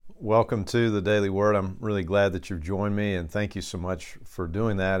Welcome to the Daily Word. I'm really glad that you've joined me, and thank you so much for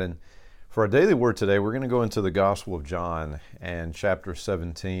doing that. And for our Daily Word today, we're going to go into the Gospel of John and chapter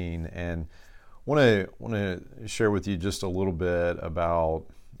 17, and want to share with you just a little bit about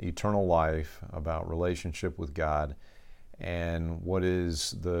eternal life, about relationship with God, and what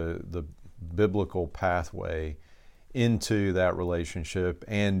is the biblical pathway into that relationship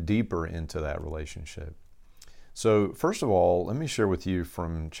and deeper into that relationship. So first of all, let me share with you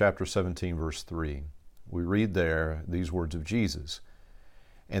from chapter 17, verse 3. We read there these words of Jesus.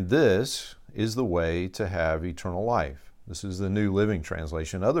 And this is the way to have eternal life. This is the New Living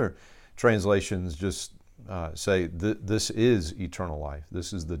Translation. Other translations just say this is eternal life.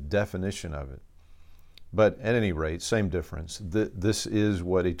 This is the definition of it. But at any rate, same difference. This is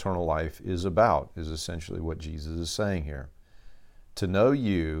what eternal life is about, is essentially what Jesus is saying here. To know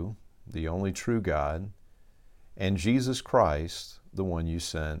you, the only true God, and Jesus Christ, the one you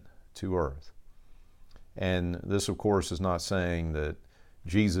sent to earth. And this, of course, is not saying that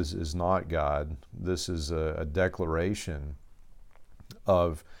Jesus is not God. This is a declaration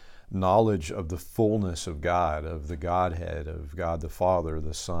of knowledge of the fullness of God, of the Godhead, of God the Father,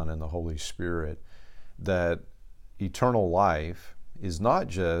 the Son, and the Holy Spirit, that eternal life is not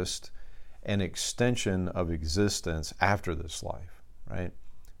just an extension of existence after this life, right?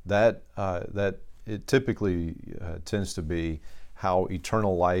 That it typically tends to be how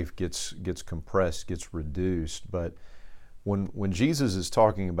eternal life gets compressed, gets reduced. But when Jesus is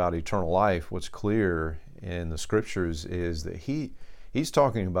talking about eternal life, what's clear in the Scriptures is that he's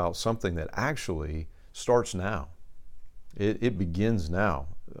talking about something that actually starts now. It begins now.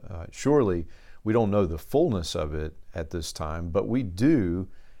 Surely we don't know the fullness of it at this time, but we do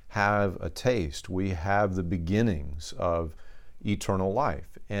have a taste. We have the beginnings of eternal life.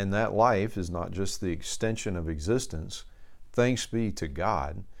 And that life is not just the extension of existence. Thanks be to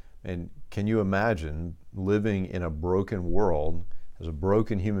God. And can you imagine living in a broken world as a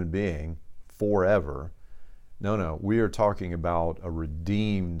broken human being forever? No, we are talking about a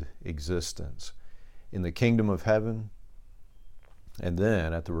redeemed existence in the kingdom of heaven, and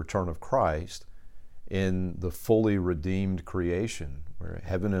then at the return of Christ in the fully redeemed creation where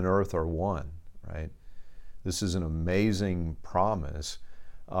heaven and earth are one, right? This is an amazing promise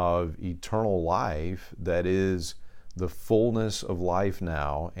of eternal life that is the fullness of life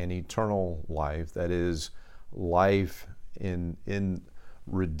now, and eternal life that is life in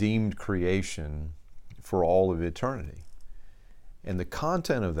redeemed creation for all of eternity. And the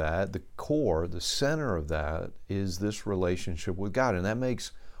content of that, the core, the center of that, is this relationship with God. And that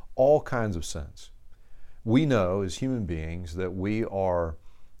makes all kinds of sense. We know as human beings that we are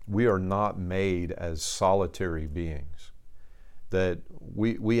not made as solitary beings, that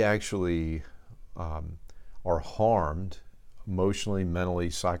we actually are harmed emotionally, mentally,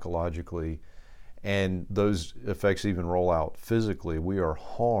 psychologically, and those effects even roll out physically. We are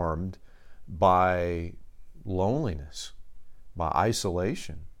harmed by loneliness, by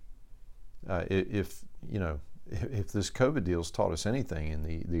isolation. If this COVID deal's taught us anything,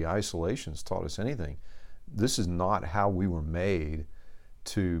 and the isolation's taught us anything, this is not how we were made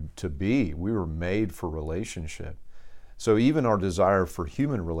to be. We were made for relationship. So even our desire for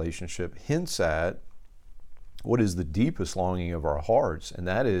human relationship hints at what is the deepest longing of our hearts, and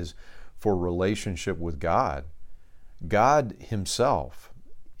that is for relationship with God. God Himself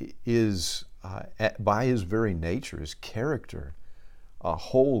is, by His very nature, His character, a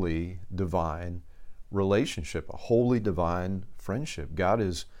holy, divine relationship, a holy, divine friendship. God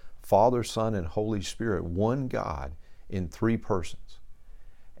is Father, Son, and Holy Spirit, one God in three persons.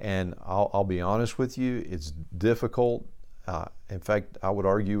 And I'll be honest with you, it's difficult, in fact, I would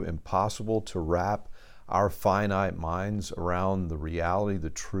argue impossible to wrap our finite minds around the reality, the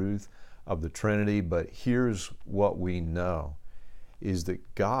truth of the Trinity. But here's what we know, is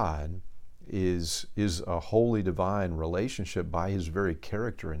that God is a holy, divine relationship by His very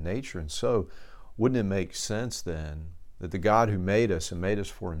character and nature. And so wouldn't it make sense then that the God who made us and made us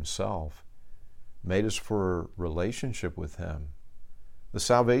for Himself, made us for relationship with Him? The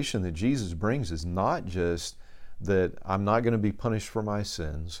salvation that Jesus brings is not just that I'm not going to be punished for my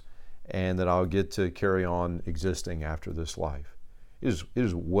sins and that I'll get to carry on existing after this life. It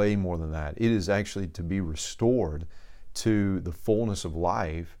is way more than that. It is actually to be restored to the fullness of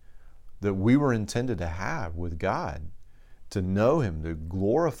life that we were intended to have with God, to know Him, to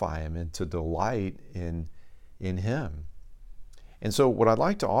glorify Him, and to delight in Him. And so what I'd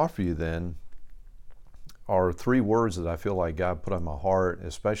like to offer you then are three words that I feel like God put on my heart,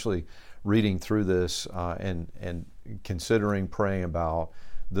 especially reading through this and considering praying about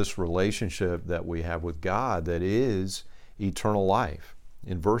this relationship that we have with God that is eternal life.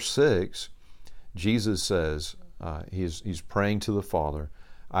 In verse 6, Jesus says, he's praying to the Father,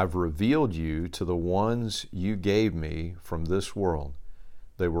 I've revealed you to the ones you gave me from this world.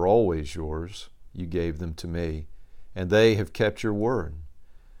 They were always yours. You gave them to me, and they have kept your word.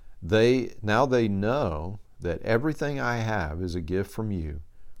 Now they know that everything I have is a gift from you,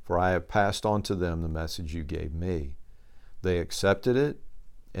 for I have passed on to them the message you gave me. They accepted it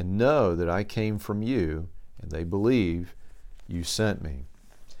and know that I came from you, and they believe you sent me.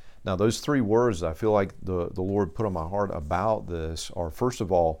 Now, those three words I feel like the Lord put on my heart about this are, first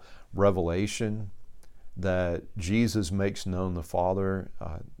of all, revelation, that Jesus makes known the Father,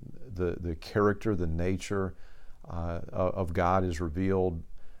 the character, the nature of God is revealed,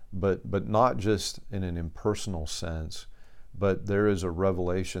 but not just in an impersonal sense, but there is a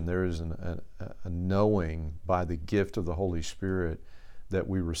revelation, there is a knowing by the gift of the Holy Spirit that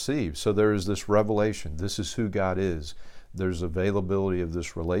we receive. So there is this revelation. This is who God is. There's availability of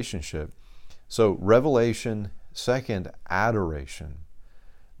this relationship. So revelation, second, adoration.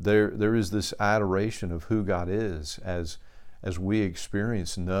 There is this adoration of who God is as we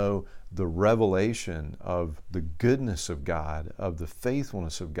experience, know the revelation of the goodness of God, of the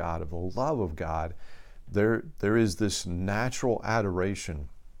faithfulness of God, of the love of God. There is this natural adoration,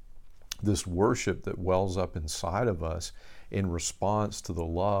 this worship that wells up inside of us in response to the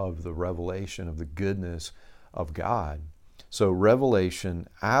love, the revelation of the goodness of God. So revelation,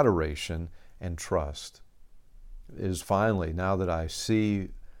 adoration, and trust is finally, now that I see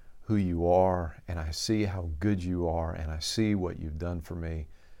who you are and I see how good you are and I see what you've done for me,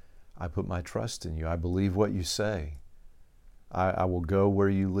 I put my trust in you. I believe what you say. I will go where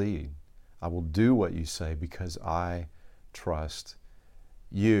you lead. I will do what you say because I trust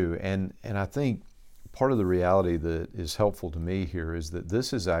you. And I think part of the reality that is helpful to me here is that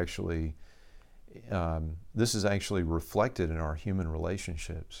this is actually reflected in our human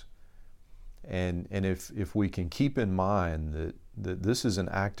relationships. And if we can keep in mind that this is an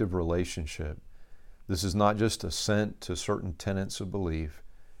active relationship, this is not just assent to certain tenets of belief,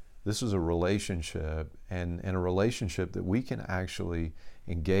 this is a relationship, and a relationship that we can actually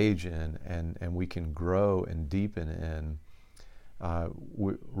engage in and we can grow and deepen in.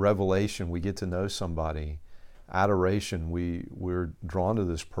 Revelation, we get to know somebody. Adoration, we're drawn to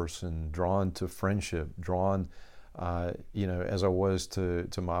this person, drawn to friendship, drawn, as I was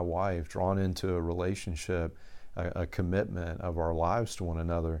to my wife, drawn into a relationship, a commitment of our lives to one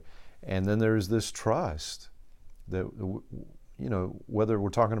another. And then there's this trust that, whether we're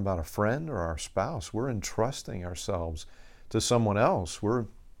talking about a friend or our spouse, we're entrusting ourselves to someone else. We're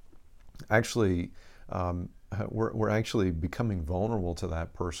actually we're actually becoming vulnerable to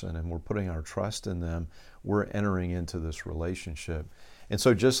that person, and we're putting our trust in them. We're entering into this relationship. And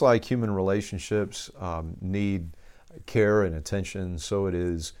so just like human relationships need care and attention, so it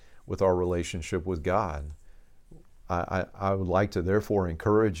is with our relationship with God. I would like to therefore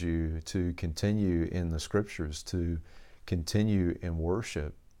encourage you to continue in the Scriptures, to continue in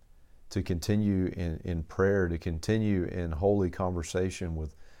worship, to continue in prayer, to continue in holy conversation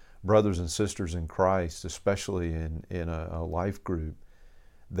with brothers and sisters in Christ, especially in a life group,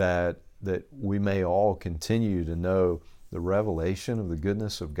 that we may all continue to know the revelation of the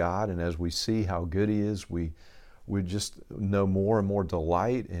goodness of God. And as we see how good He is, we just know more and more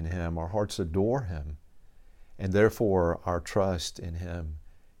delight in Him. Our hearts adore Him. And therefore, our trust in Him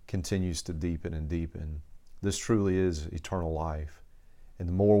continues to deepen and deepen. This truly is eternal life. And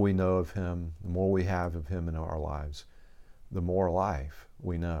the more we know of Him, the more we have of Him in our lives, the more life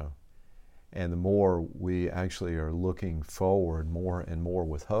we know. And the more we actually are looking forward more and more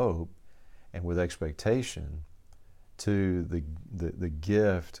with hope and with expectation to the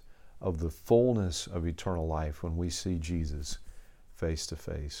gift of the fullness of eternal life when we see Jesus face to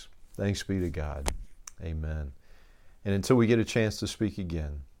face. Thanks be to God. Amen. And until we get a chance to speak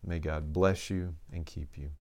again, may God bless you and keep you.